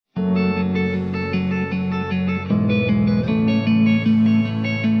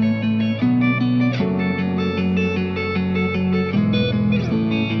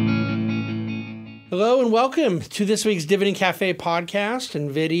and welcome to this week's Dividend Cafe podcast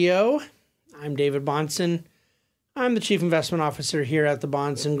and video. I'm David Bahnsen. I'm the Chief Investment Officer here at the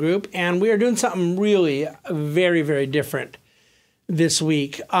Bahnsen Group, and we are doing something really very, very different this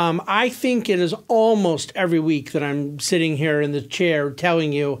week. I think it is almost every week that I'm sitting here in the chair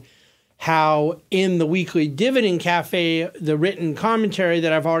telling you how in the weekly Dividend Cafe, the written commentary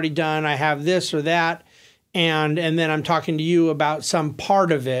that I've already done, I have this or that, and then I'm talking to you about some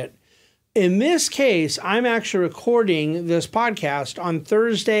part of it. In this case, I'm actually recording this podcast on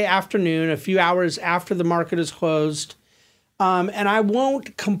Thursday afternoon, a few hours after the market is closed, and I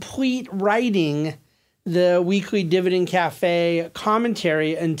won't complete writing the weekly Dividend Cafe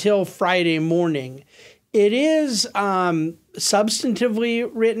commentary until Friday morning. It is substantively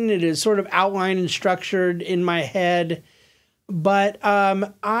written. It is sort of outlined and structured in my head. But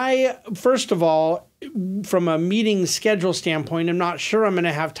I, first of all, from a meeting schedule standpoint, I'm not sure I'm going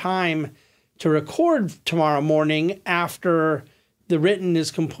to have time to record tomorrow morning after the written is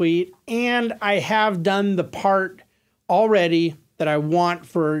complete. And I have done the part already that I want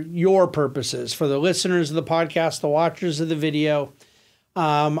for your purposes, for the listeners of the podcast, the watchers of the video.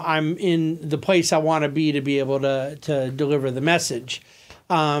 I'm in the place I want to be able to deliver the message.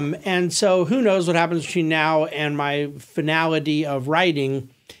 And so who knows what happens between now and my finality of writing.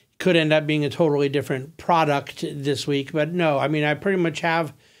 Could end up being a totally different product this week. But no, I mean, I pretty much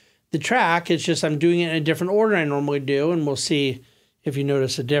have the track. It's just I'm doing it in a different order I normally do, and we'll see if you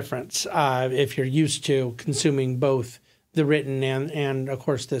notice a difference if you're used to consuming both the written and of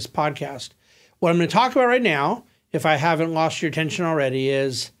course, this podcast. What I'm going to talk about right now, if I haven't lost your attention already,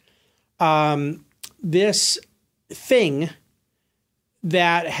 is this thing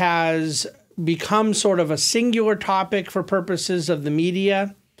that has become sort of a singular topic for purposes of the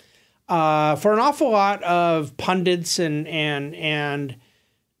media. For an awful lot of pundits and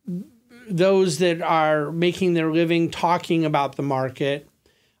those that are making their living talking about the market,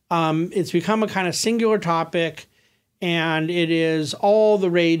 it's become a kind of singular topic, and it is all the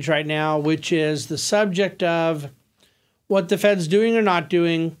rage right now, which is the subject of what the Fed's doing or not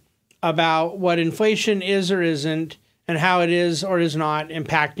doing about what inflation is or isn't, and how it is or is not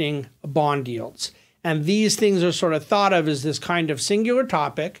impacting bond yields. And these things are sort of thought of as this kind of singular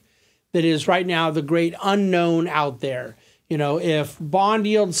topic that is right now the great unknown out there. You know, if bond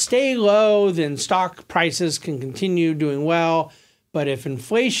yields stay low, then stock prices can continue doing well. But if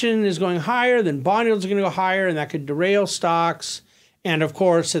inflation is going higher, then bond yields are going to go higher, and that could derail stocks. And of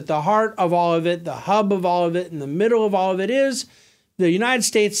course, at the heart of all of it, the hub of all of it, in the middle of all of it is the United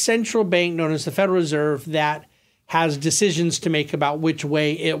States Central Bank, known as the Federal Reserve, that has decisions to make about which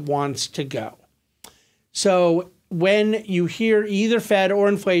way it wants to go. So when you hear either Fed or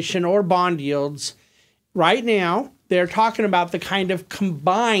inflation or bond yields, right now, they're talking about the kind of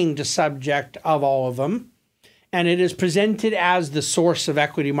combined subject of all of them. And it is presented as the source of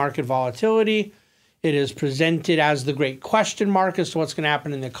equity market volatility. It is presented as the great question mark as to what's going to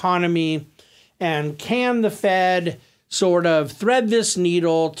happen in the economy. And can the Fed sort of thread this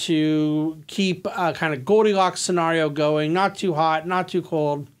needle to keep a kind of Goldilocks scenario going, not too hot, not too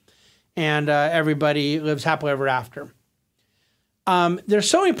cold, and everybody lives happily ever after. There's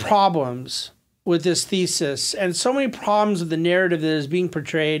so many problems with this thesis and so many problems with the narrative that is being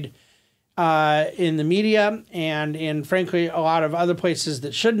portrayed in the media and in, frankly, a lot of other places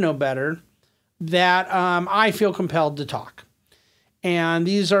that should know better, that I feel compelled to talk. And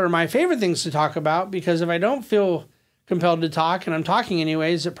these are my favorite things to talk about, because if I don't feel compelled to talk, and I'm talking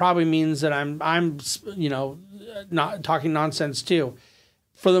anyways, it probably means that I'm not talking nonsense too.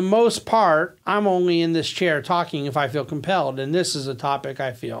 For the most part, I'm only in this chair talking if I feel compelled, and this is a topic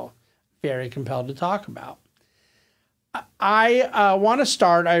I feel very compelled to talk about. I want to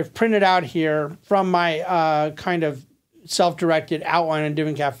start, I've printed out here from my kind of self-directed outline on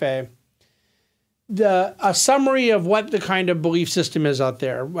Dividend Cafe, a summary of what the kind of belief system is out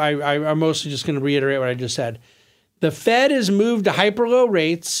there. I'm mostly just going to reiterate what I just said. The Fed has moved to hyper-low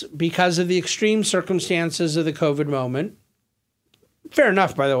rates because of the extreme circumstances of the COVID moment. Fair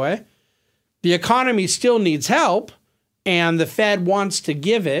enough, by the way. The economy still needs help, and the Fed wants to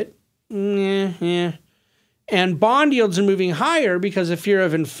give it. And bond yields are moving higher because of fear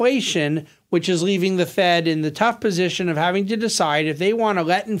of inflation, which is leaving the Fed in the tough position of having to decide if they want to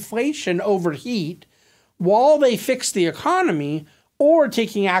let inflation overheat while they fix the economy, or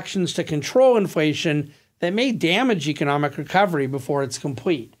taking actions to control inflation that may damage economic recovery before it's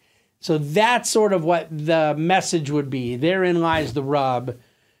complete. So that's sort of what the message would be. Therein lies the rub.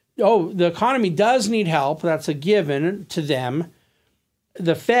 Oh, the economy does need help. That's a given to them.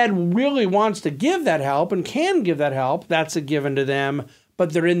 The Fed really wants to give that help and can give that help. That's a given to them.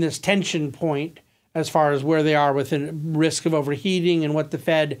 But they're in this tension point as far as where they are within risk of overheating and what the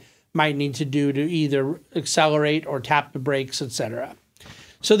Fed might need to do to either accelerate or tap the brakes, et cetera.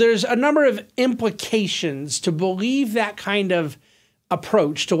 So there's a number of implications to believe that kind of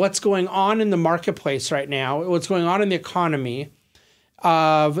approach to what's going on in the marketplace right now, what's going on in the economy,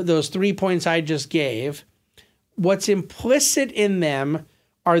 of those 3 points I just gave. What's implicit in them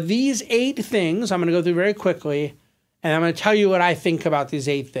are these 8 things. I'm going to go through very quickly, and I'm going to tell you what I think about these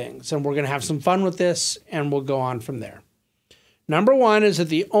 8 things. And we're going to have some fun with this, and we'll go on from there. Number 1 is that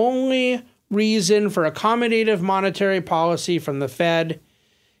the only reason for accommodative monetary policy from the Fed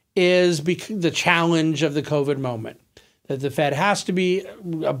is the challenge of the COVID moment. That the Fed has to be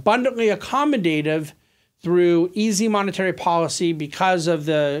abundantly accommodative through easy monetary policy because of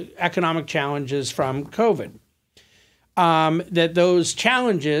the economic challenges from COVID. That those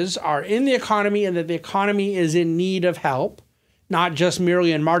challenges are in the economy and that the economy is in need of help, not just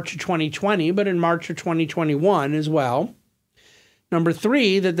merely in March of 2020, but in March of 2021 as well. Number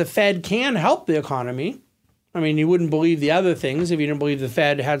 3, that the Fed can help the economy. I mean, you wouldn't believe the other things if you didn't believe the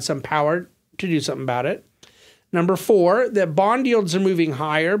Fed had some power to do something about it. Number 4, that bond yields are moving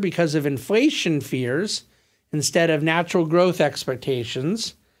higher because of inflation fears instead of natural growth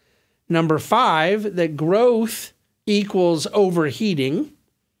expectations. Number 5, that growth equals overheating.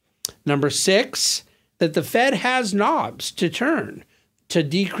 Number 6, that the Fed has knobs to turn to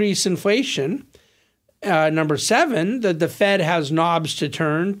decrease inflation. Number 7, that the Fed has knobs to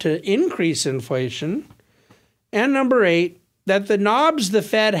turn to increase inflation. And number 8, that the knobs the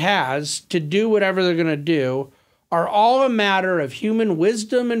Fed has to do whatever they're going to do are all a matter of human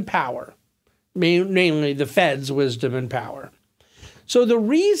wisdom and power, namely the Fed's wisdom and power. So the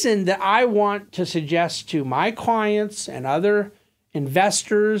reason that I want to suggest to my clients and other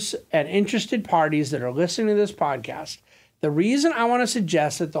investors and interested parties that are listening to this podcast, the reason I want to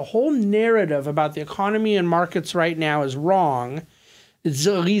suggest that the whole narrative about the economy and markets right now is wrong, is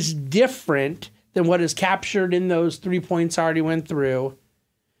at least different than what is captured in those 3 points I already went through,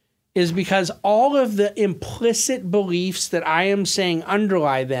 is because all of the implicit beliefs that I am saying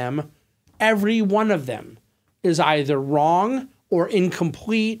underlie them, every one of them is either wrong or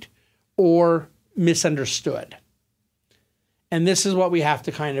incomplete or misunderstood. And this is what we have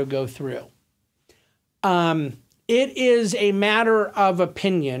to kind of go through. It is a matter of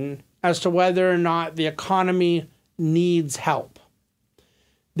opinion as to whether or not the economy needs help.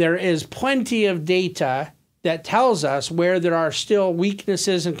 There is plenty of data that tells us where there are still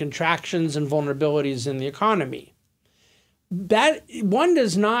weaknesses and contractions and vulnerabilities in the economy. That one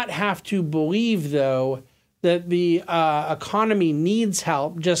does not have to believe, though, that the economy needs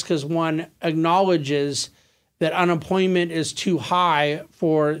help just because one acknowledges that unemployment is too high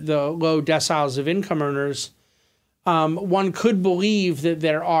for the low deciles of income earners. One could believe that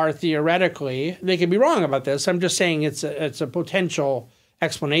there are theoretically, they could be wrong about this, I'm just saying it's a potential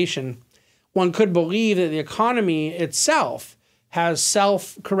explanation. One could believe that the economy itself has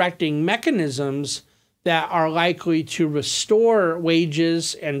self-correcting mechanisms that are likely to restore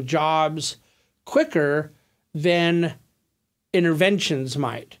wages and jobs quicker than interventions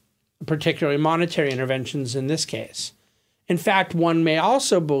might, particularly monetary interventions in this case. In fact, one may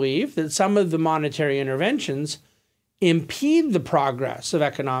also believe that some of the monetary interventions impede the progress of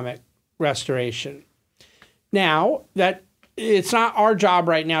economic restoration. Now, that it's not our job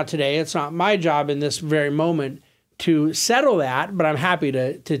right now today, it's not my job in this very moment to settle that, but I'm happy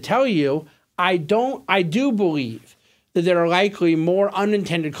to tell you, I do believe that there are likely more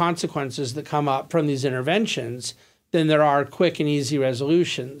unintended consequences that come up from these interventions than there are quick and easy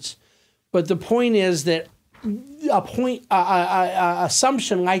resolutions. But the point is that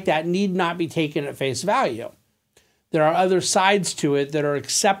assumption like that need not be taken at face value. There are other sides to it that are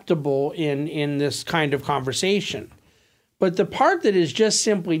acceptable in this kind of conversation. But the part that is just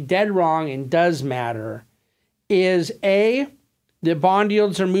simply dead wrong and does matter is A, that bond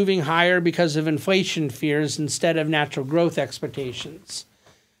yields are moving higher because of inflation fears instead of natural growth expectations.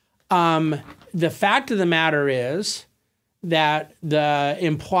 The fact of the matter is that the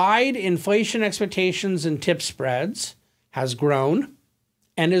implied inflation expectations and tip spreads has grown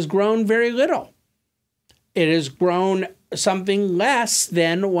and has grown very little. It has grown something less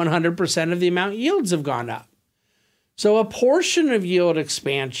than 100% of the amount yields have gone up. So a portion of yield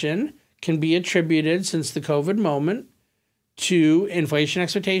expansion can be attributed since the COVID moment to inflation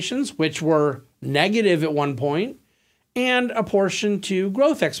expectations, which were negative at one point, and a portion to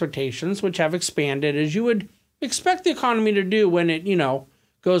growth expectations, which have expanded as you would expect the economy to do when it,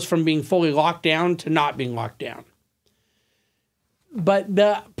 goes from being fully locked down to not being locked down. But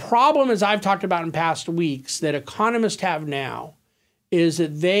the problem, as I've talked about in past weeks, that economists have now is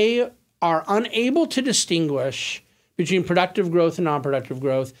that they are unable to distinguish between productive growth and non-productive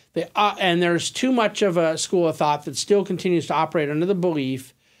growth. And there's too much of a school of thought that still continues to operate under the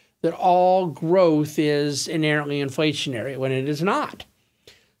belief that all growth is inherently inflationary when it is not.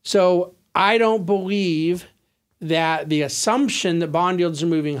 So I don't believe that the assumption that bond yields are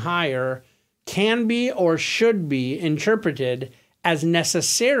moving higher can be or should be interpreted as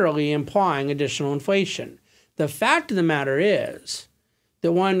necessarily implying additional inflation. The fact of the matter is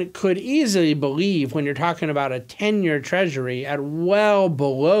that one could easily believe when you're talking about a 10-year treasury at well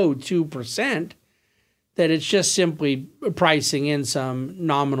below 2%, that it's just simply pricing in some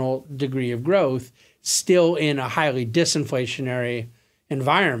nominal degree of growth, still in a highly disinflationary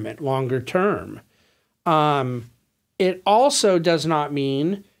environment longer term. It also does not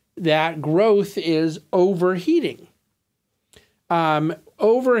mean that growth is overheating.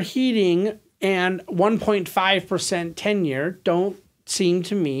 Overheating and 1.5% 10-year don't seem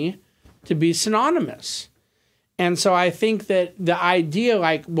to me to be synonymous. And so I think that the idea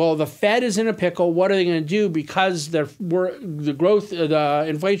like, well, the Fed is in a pickle, what are they going to do because the growth, the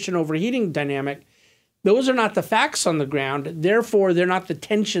inflation overheating dynamic, those are not the facts on the ground. Therefore, they're not the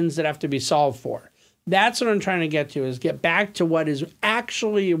tensions that have to be solved for. That's what I'm trying to get to, is get back to what is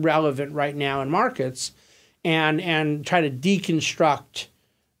actually relevant right now in markets and try to deconstruct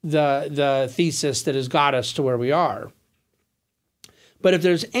the thesis that has got us to where we are. But if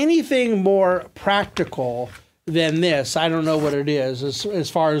there's anything more practical than this, I don't know what it is as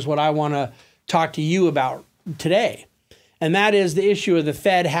far as what I want to talk to you about today. And that is the issue of the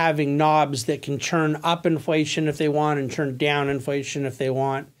Fed having knobs that can turn up inflation if they want and turn down inflation if they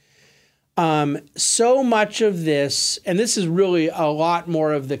want. So much of this, and this is really a lot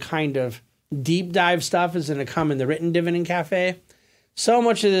more of the kind of deep dive stuff is going to come in the written Dividend Cafe. So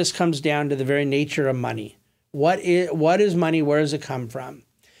much of this comes down to the very nature of money. What is money? Where does it come from?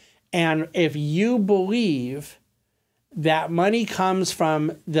 And if you believe that money comes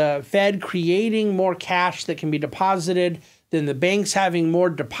from the Fed creating more cash that can be deposited, then the banks having more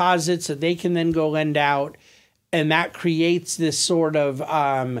deposits that they can then go lend out, and that creates this sort of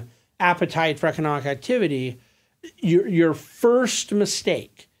appetite for economic activity, your first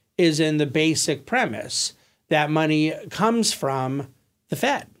mistake is in the basic premise that money comes from the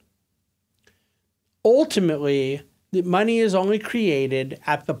Fed. Ultimately, the money is only created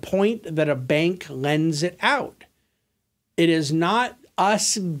at the point that a bank lends it out. It is not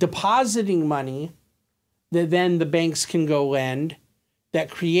us depositing money that then the banks can go lend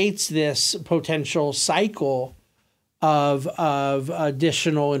that creates this potential cycle of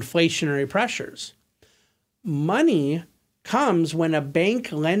additional inflationary pressures. Money comes when a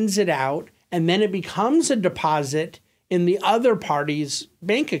bank lends it out and then it becomes a deposit in the other party's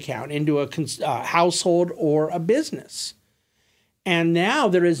bank account into a household or a business. And now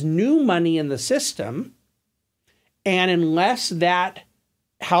there is new money in the system. And unless that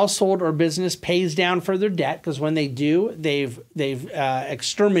household or business pays down further debt, because when they do, they've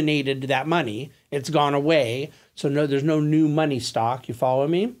exterminated that money. It's gone away. So there's no new money stock. You follow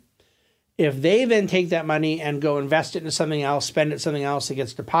me? If they then take that money and go invest it into something else, spend it something else, it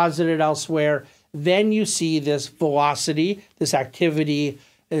gets deposited elsewhere, then you see this velocity, this activity,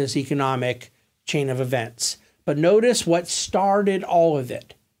 this economic chain of events. But notice what started all of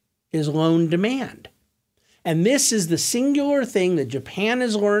it is loan demand. And this is the singular thing that Japan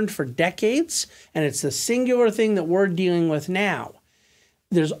has learned for decades, and it's the singular thing that we're dealing with now.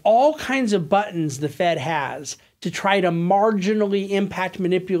 There's all kinds of buttons the Fed has to try to marginally impact,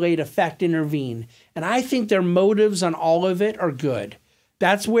 manipulate, affect, intervene. And I think their motives on all of it are good.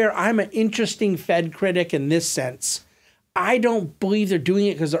 That's where I'm an interesting Fed critic in this sense. I don't believe they're doing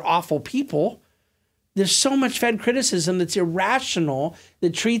it because they're awful people. There's so much Fed criticism that's irrational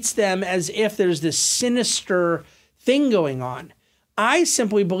that treats them as if there's this sinister thing going on. I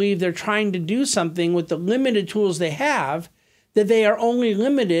simply believe they're trying to do something with the limited tools they have, that they are only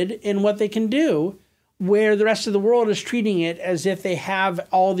limited in what they can do, where the rest of the world is treating it as if they have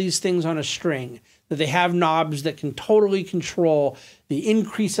all these things on a string, that they have knobs that can totally control the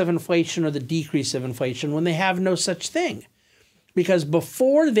increase of inflation or the decrease of inflation when they have no such thing. Because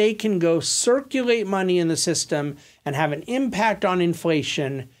before they can go circulate money in the system and have an impact on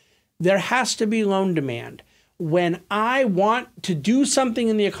inflation, there has to be loan demand. When I want to do something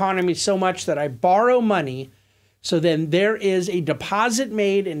in the economy so much that I borrow money, so then there is a deposit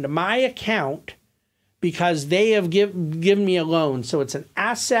made into my account because they have given me a loan. So it's an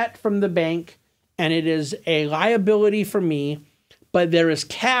asset from the bank and it is a liability for me, but there is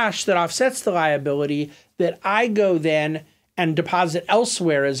cash that offsets the liability that I go then and deposit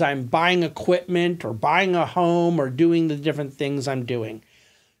elsewhere as I'm buying equipment or buying a home or doing the different things I'm doing.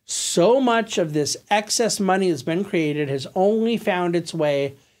 So much of this excess money that's been created has only found its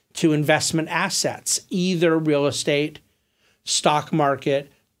way to investment assets, either real estate, stock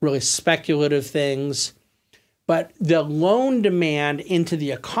market, really speculative things. But the loan demand into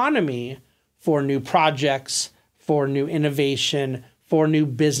the economy for new projects, for new innovation, for new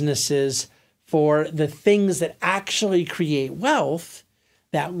businesses, for the things that actually create wealth,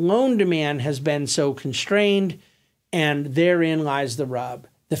 that loan demand has been so constrained, and therein lies the rub.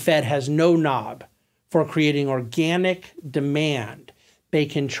 The Fed has no knob for creating organic demand. They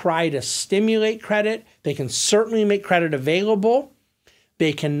can try to stimulate credit. They can certainly make credit available.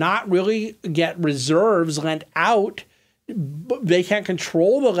 They cannot really get reserves lent out. They can't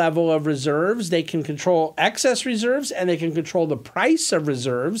control the level of reserves. They can control excess reserves, and they can control the price of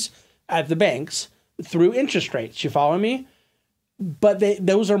reserves at the banks through interest rates. You follow me? But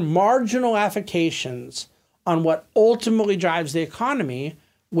those are marginal affectations on what ultimately drives the economy,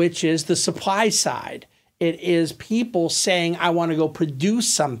 which is the supply side. It is people saying, I want to go produce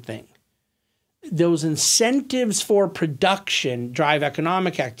something. Those incentives for production drive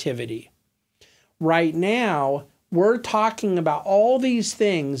economic activity. Right now, we're talking about all these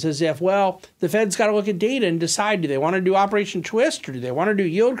things as if, well, the Fed's got to look at data and decide, do they want to do Operation Twist, or do they want to do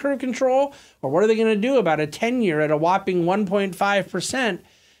yield curve control, or what are they going to do about a 10-year at a whopping 1.5%?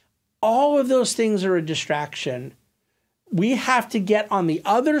 All of those things are a distraction. We have to get on the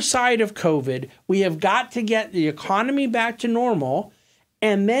other side of COVID. We have got to get the economy back to normal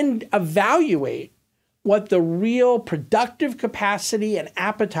and then evaluate what the real productive capacity and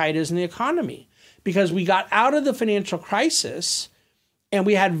appetite is in the economy. Because we got out of the financial crisis and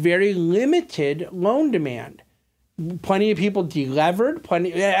we had very limited loan demand. Plenty of people delevered,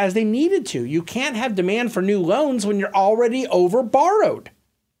 as they needed to. You can't have demand for new loans when you're already over borrowed.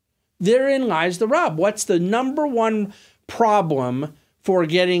 Therein lies the rub. What's the number one problem for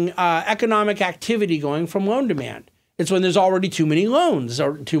getting economic activity going from loan demand? It's when there's already too many loans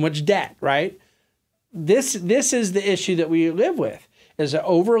or too much debt, right? This is the issue that we live with. Is an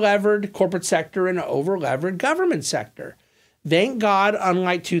over-levered corporate sector and an over-levered government sector. Thank God,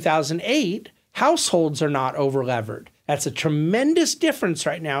 unlike 2008, households are not over-levered. That's a tremendous difference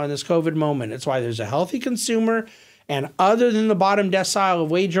right now in this COVID moment. It's why there's a healthy consumer, and other than the bottom decile of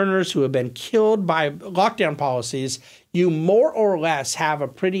wage earners who have been killed by lockdown policies, you more or less have a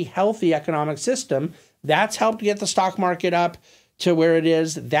pretty healthy economic system. That's helped get the stock market up to where it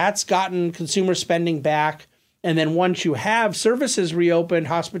is. That's gotten consumer spending back. And then once you have services reopened,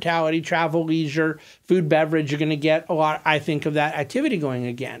 hospitality, travel, leisure, food, beverage, you're going to get a lot, I think, of that activity going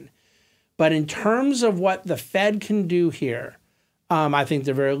again. But in terms of what the Fed can do here, I think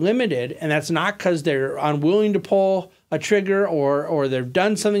they're very limited. And that's not because they're unwilling to pull a trigger or they've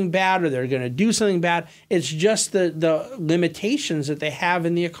done something bad or they're going to do something bad. It's just the limitations that they have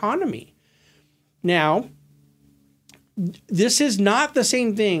in the economy. Now, this is not the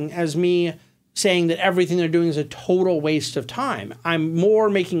same thing as me saying that everything they're doing is a total waste of time. I'm more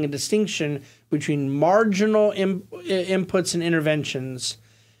making a distinction between marginal inputs and interventions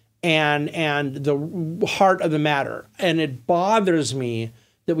and the heart of the matter. And it bothers me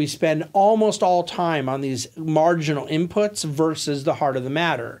that we spend almost all time on these marginal inputs versus the heart of the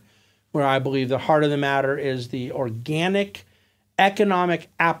matter, where I believe the heart of the matter is the organic economic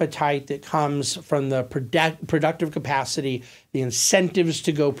appetite that comes from the productive capacity, the incentives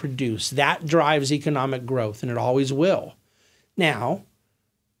to go produce. That drives economic growth, and it always will. Now,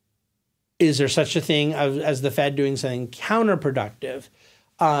 is there such a thing as the Fed doing something counterproductive?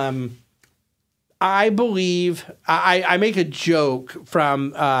 I believe, I make a joke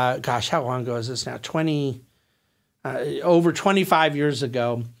from, how long ago is this now? Over 25 years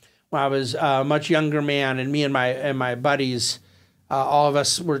ago, when I was a much younger man, and me and my buddies, all of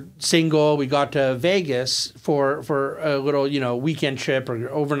us were single. We got to Vegas for a little, weekend trip or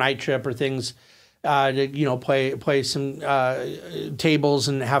overnight trip or things to, play some tables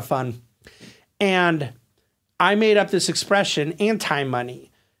and have fun. And I made up this expression,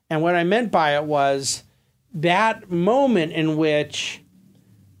 anti-money. And what I meant by it was that moment in which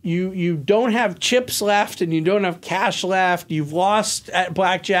you don't have chips left and you don't have cash left, you've lost at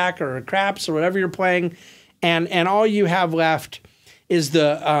blackjack or craps or whatever you're playing, and all you have left is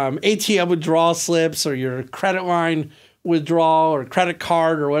the ATM withdrawal slips or your credit line withdrawal or credit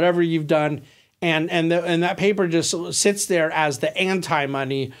card or whatever you've done. And that paper just sits there as the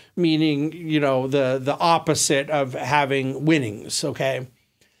anti-money, meaning, the opposite of having winnings, okay?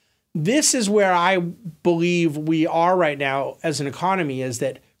 This is where I believe we are right now as an economy, is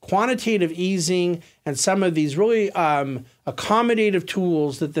that quantitative easing and some of these really accommodative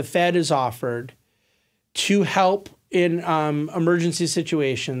tools that the Fed has offered to help emergency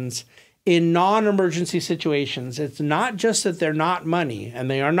situations. In non-emergency situations, it's not just that they're not money, and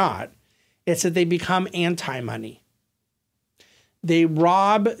they are not. It's that they become anti-money. They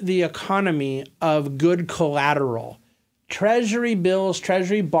rob the economy of good collateral. Treasury bills,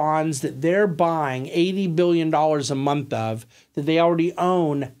 treasury bonds that they're buying $80 billion a month of, that they already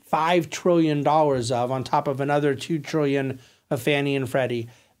own $5 trillion of on top of another $2 trillion of Fannie and Freddie.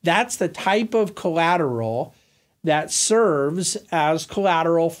 That's the type of collateral that serves as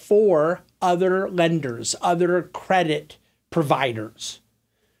collateral for other lenders, other credit providers.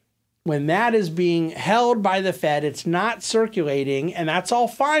 When that is being held by the Fed, it's not circulating, and that's all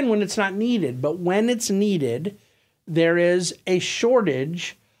fine when it's not needed. But when it's needed, there is a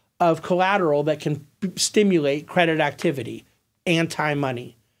shortage of collateral that can stimulate credit activity,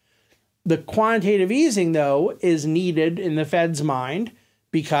 anti-money. The quantitative easing, though, is needed in the Fed's mind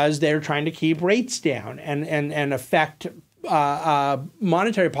because they're trying to keep rates down and affect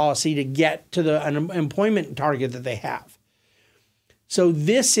monetary policy to get to the unemployment target that they have. So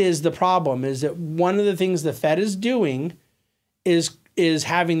this is the problem, is that one of the things the Fed is doing is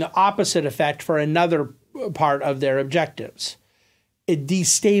having the opposite effect for another part of their objectives. It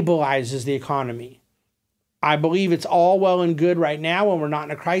destabilizes the economy. I believe it's all well and good right now when we're not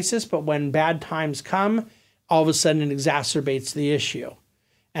in a crisis, but when bad times come, all of a sudden it exacerbates the issue.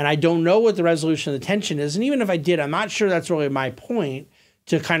 And I don't know what the resolution of the tension is. And even if I did, I'm not sure that's really my point,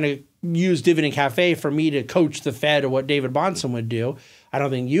 to kind of use Dividend Cafe for me to coach the Fed or what David Bahnsen would do. I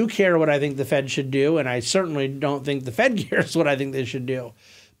don't think you care what I think the Fed should do, and I certainly don't think the Fed cares what I think they should do.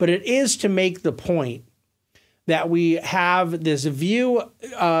 But it is to make the point that we have this view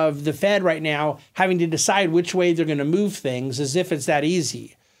of the Fed right now having to decide which way they're going to move things, as if it's that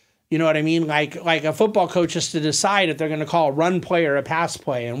easy. You know what I mean? Like a football coach has to decide if they're going to call a run play or a pass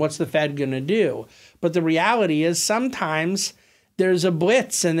play, and what's the Fed going to do. But the reality is sometimes there's a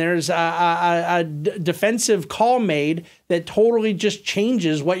blitz and there's a defensive call made that totally just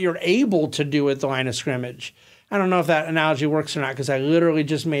changes what you're able to do at the line of scrimmage. I don't know if that analogy works or not, because I literally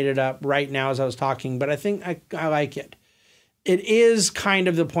just made it up right now as I was talking, but I think I like it. It is kind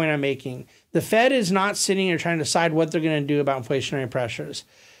of the point I'm making. The Fed is not sitting here trying to decide what they're going to do about inflationary pressures.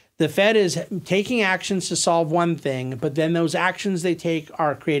 The Fed is taking actions to solve one thing, but then those actions they take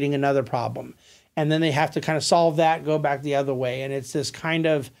are creating another problem. And then they have to kind of solve that, go back the other way. And it's this kind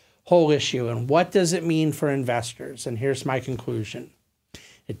of whole issue. And what does it mean for investors? And here's my conclusion.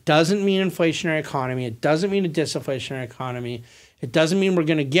 It doesn't mean inflationary economy. It doesn't mean a disinflationary economy. It doesn't mean we're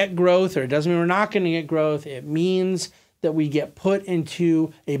going to get growth, or it doesn't mean we're not going to get growth. It means that we get put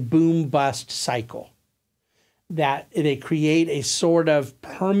into a boom-bust cycle, that they create a sort of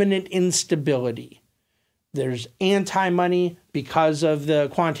permanent instability. There's anti-money because of the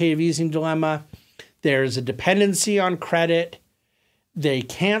quantitative easing dilemma. There's a dependency on credit. They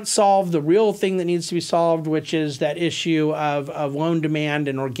can't solve the real thing that needs to be solved, which is that issue of loan demand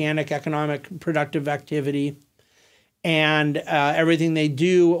and organic economic productive activity. And everything they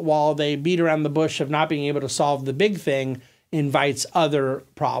do while they beat around the bush of not being able to solve the big thing invites other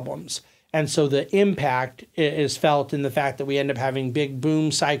problems. And so the impact is felt in the fact that we end up having big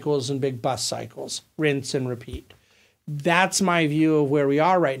boom cycles and big bust cycles, rinse and repeat. That's my view of where we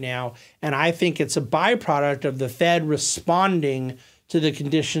are right now. And I think it's a byproduct of the Fed responding to the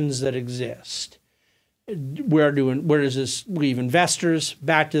conditions that exist. Where does this leave investors?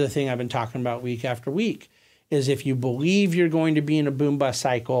 Back to the thing I've been talking about week after week, is if you believe you're going to be in a boom bust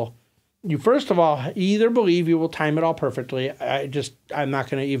cycle, you first of all either believe you will time it all perfectly. I'm not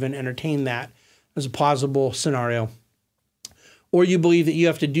going to even entertain that as a plausible scenario. Or you believe that you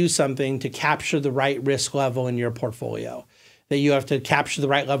have to do something to capture the right risk level in your portfolio, that you have to capture the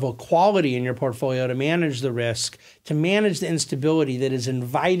right level of quality in your portfolio to manage the risk, to manage the instability that is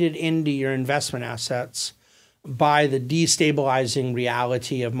invited into your investment assets by the destabilizing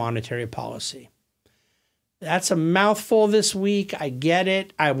reality of monetary policy. That's a mouthful this week. I get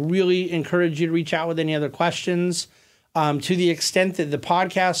it. I really encourage you to reach out with any other questions. To the extent that the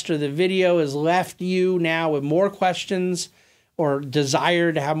podcast or the video has left you now with more questions or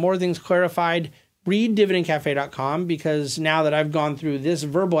desire to have more things clarified, read dividendcafe.com, because now that I've gone through this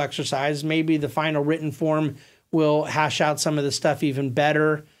verbal exercise, maybe the final written form will hash out some of the stuff even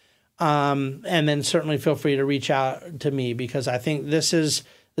better. And then certainly feel free to reach out to me, because I think this is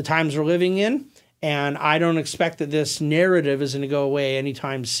the times we're living in. And I don't expect that this narrative is going to go away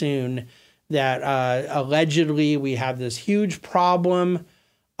anytime soon, that allegedly we have this huge problem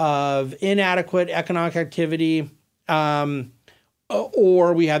of inadequate economic activity,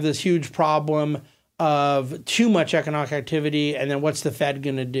 or we have this huge problem of too much economic activity, and then what's the Fed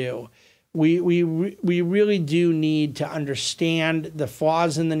going to do? we really do need to understand the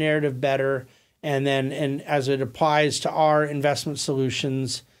flaws in the narrative better. And as it applies to our investment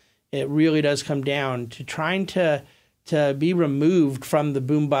solutions, it really does come down to trying to be removed from the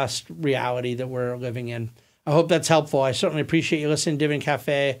boom bust reality that we're living in. I hope that's helpful. I certainly appreciate you listening to Dividend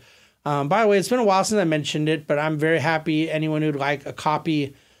Cafe. By the way, it's been a while since I mentioned it, but I'm very happy anyone who'd like a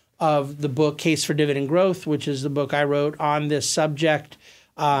copy of the book Case for Dividend Growth, which is the book I wrote on this subject.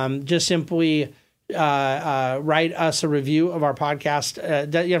 Just simply write us a review of our podcast.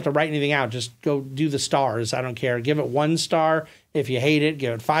 You don't have to write anything out. Just go do the stars. I don't care. Give it 1 star if you hate it.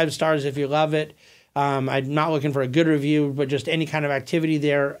 Give it 5 stars if you love it. I'm not looking for a good review, but just any kind of activity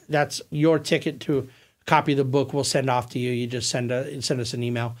there. That's your ticket to a copy of the book we'll send off to you. You just send us an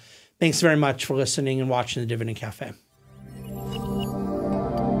email. Thanks very much for listening and watching the Dividend Cafe.